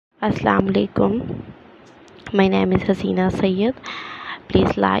Assalamu alaikum. My name is Hasina Sayed.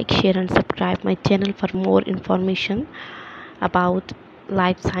 Please like, share, and subscribe my channel for more information about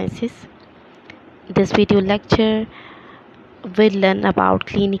life sciences. This video lecture will learn about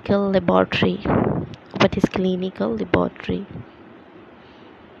clinical laboratory. What is clinical laboratory?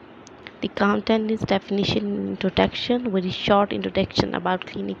 The content is definition and introduction, very short introduction about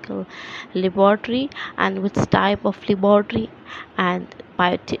clinical laboratory and which type of laboratory and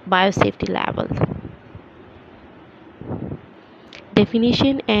biosafety level.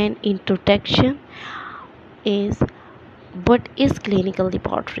 Definition and introduction is what is clinical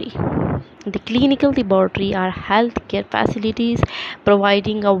laboratory? The clinical laboratory are healthcare facilities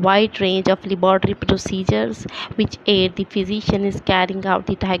providing a wide range of laboratory procedures which aid the physician in carrying out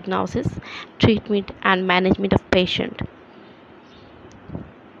the diagnosis, treatment, and management of patient.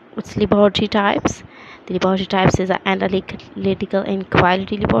 What's laboratory types? The laboratory types is analytical and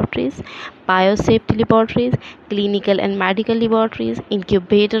quality laboratories, biosafety laboratories, clinical and medical laboratories,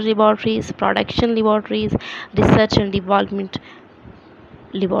 incubator laboratories, production laboratories, research and development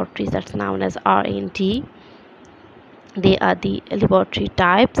laboratories, that's known as R&D. They are the laboratory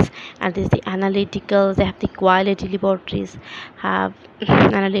types, and this is the analytical. They have the quality laboratories have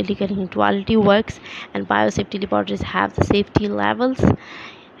analytical and quality works, and biosafety laboratories have the safety levels,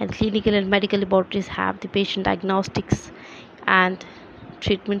 and clinical and medical laboratories have the patient diagnostics and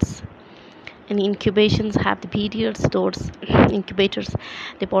treatments, and incubations have the periods. Those incubators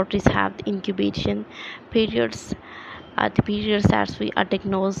laboratories have the incubation periods. The periods that we are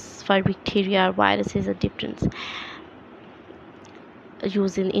diagnosed for bacteria, viruses, are different.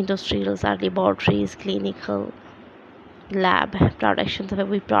 Used in industrials or laboratories, clinical lab productions of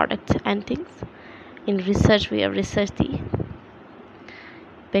every product and things. In research, we have researched the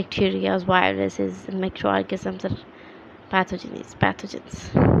bacteria, viruses, and microorganisms and pathogens.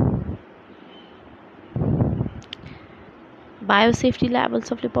 Biosafety levels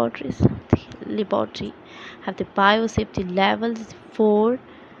of laboratories. The laboratory have the biosafety levels.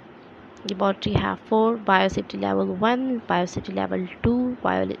 Laboratory have 4: biosafety level 1, biosafety level 2,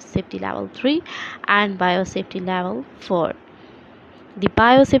 biosafety level 3, and biosafety level 4. The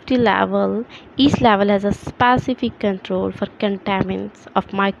biosafety level, each level has a specific control for contaminants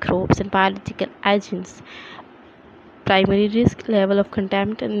of microbes and biological agents. Primary risk level of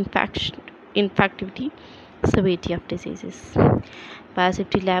contaminant and infectivity, severity of diseases.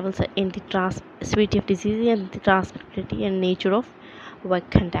 Biosafety levels are in the severity of disease and the transmissibility and nature of work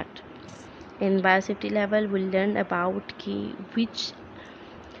conduct. In biosafety level, we learn about which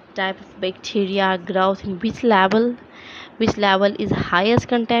type of bacteria growth in which level is highest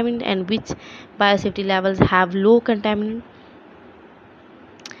contaminant, and which biosafety levels have low contaminant.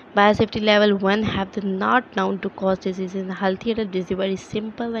 Biosafety level 1 have the not known to cause disease in healthy adult. This is very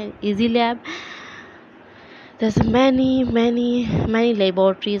simple and easy lab. There's many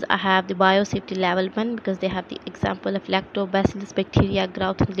laboratories have the biosafety level 1 because they have the example of lactobacillus bacteria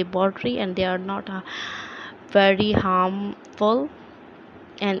growth in the laboratory, and they are not very harmful.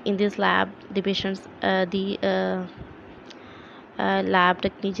 And in this lab, the patients lab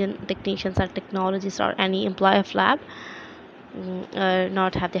technicians or technologists or any employee of lab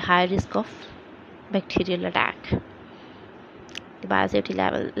not have the high risk of bacterial attack. The biosafety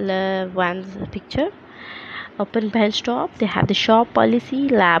level 1's picture. Open bench top, they have the shop policy,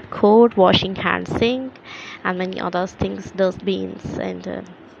 lab code, washing hand sink, and many other things, dustbins, and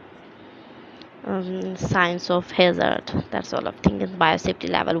signs of hazard. That's all of things in biosafety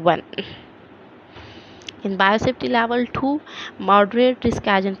level 1. In biosafety level 2, moderate risk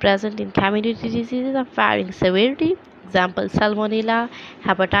agent present in community diseases of varying severity. Example: salmonella,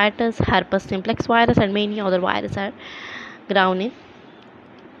 hepatitis, herpes simplex virus, and many other viruses are ground in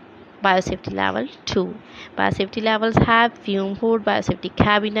biosafety level 2. Biosafety levels have fume hood, biosafety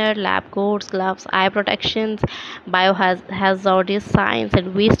cabinet, lab coats, gloves, eye protections, biohazardous signs,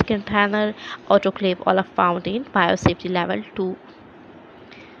 and waste container, autoclave, all are found in biosafety level 2.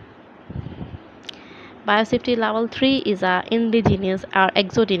 Biosafety level 3 is an indigenous or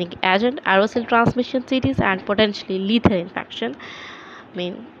exogenic agent, aerosol transmission series, and potentially lethal infection.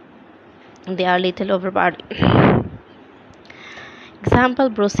 They are lethal over body. Example: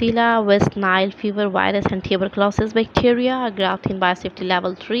 Brucella, West Nile fever virus, and tuberculosis bacteria are growth in biosafety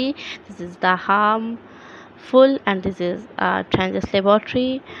level 3. This is the harmful, and this is a transient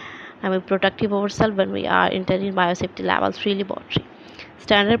laboratory. And we protective ourselves when we are entering biosafety level 3 laboratory.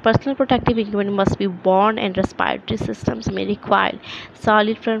 Standard personal protective equipment must be worn, and respiratory systems may require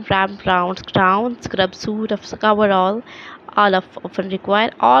solid front wrap gown, scrub suit of coverall. All of often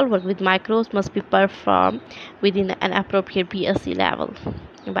require. All work with microbes must be performed within an appropriate BSC level.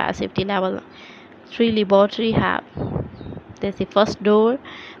 Biosafety level 3 laboratory have. There's the first door,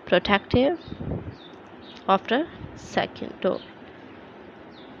 protective, after second door.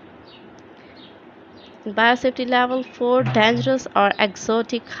 Biosafety level 4, dangerous or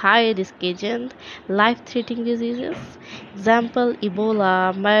exotic high risk agent, life threatening diseases. Example,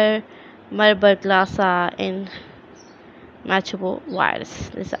 Ebola, Marburg Lassa, and Machubo virus.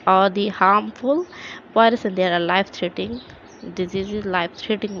 These are the harmful viruses and they are life threatening diseases, life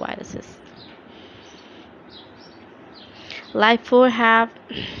threatening viruses. Life 4 have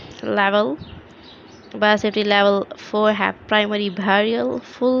level Biosafety level 4 have primary burial,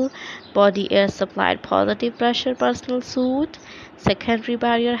 full body air supplied, positive pressure personal suit. Secondary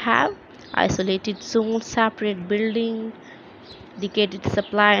barrier have isolated zone, separate building, dedicated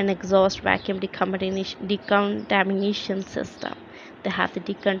supply and exhaust vacuum decontamination system. They have the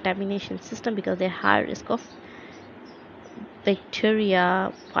decontamination system because they're high risk of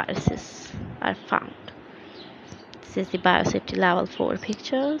bacteria, viruses are found. This is the biosafety level 4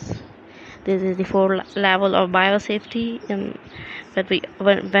 pictures. This is the 4 level of biosafety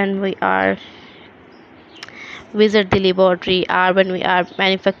when we are visit the laboratory or when we are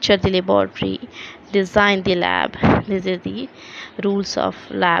manufacture the laboratory, design the lab. This is the rules of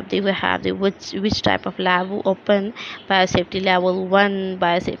lab. They will have the which type of lab will open, biosafety level 1,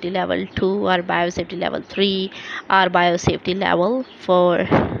 biosafety level 2, or biosafety level 3, or biosafety level 4.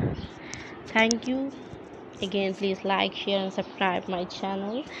 Thank you again. Please like, share and subscribe my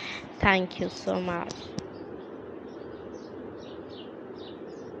channel. Thank you so much.